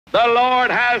The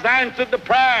Lord has answered the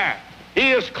prayer.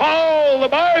 He is called the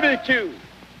barbecue.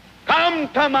 Come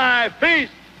to my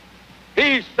feast.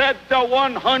 He said to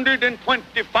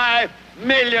 125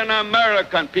 million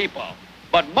American people.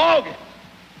 But Morgan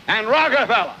and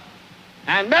Rockefeller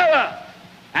and Miller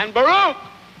and Baruch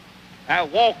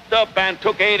have walked up and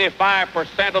took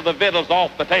 85% of the victuals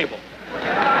off the table.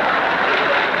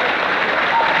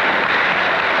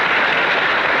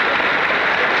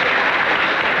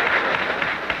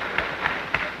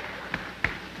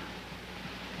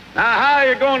 Now, how are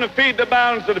you going to feed the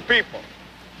balance of the people?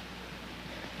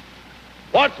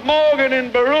 What's Morgan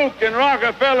and Baruch and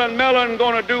Rockefeller and Mellon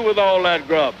going to do with all that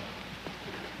grub?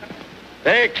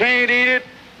 They can't eat it.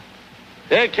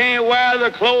 They can't wear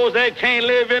the clothes. They can't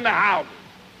live in the house.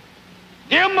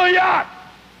 Give them a yacht.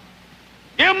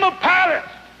 Give them a palace.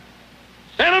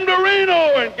 Send them to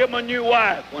Reno and give them a new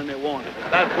wife when they want it.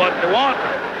 That's what they want.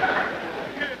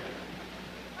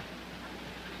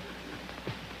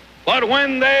 But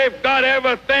when they've got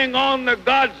everything on the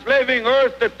God's living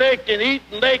earth that they can eat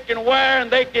and they can wear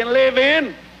and they can live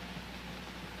in,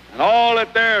 and all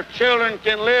that their children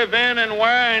can live in and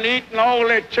wear and eat and all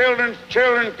their children's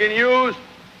children can use,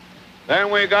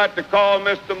 then we got to call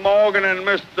Mr. Morgan and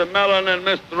Mr. Mellon and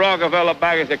Mr. Rockefeller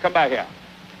back and say, come back here.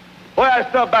 Put that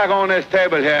stuff back on this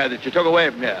table here that you took away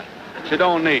from here that you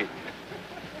don't need.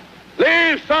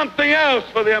 Leave something else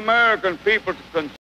for the American people to consume.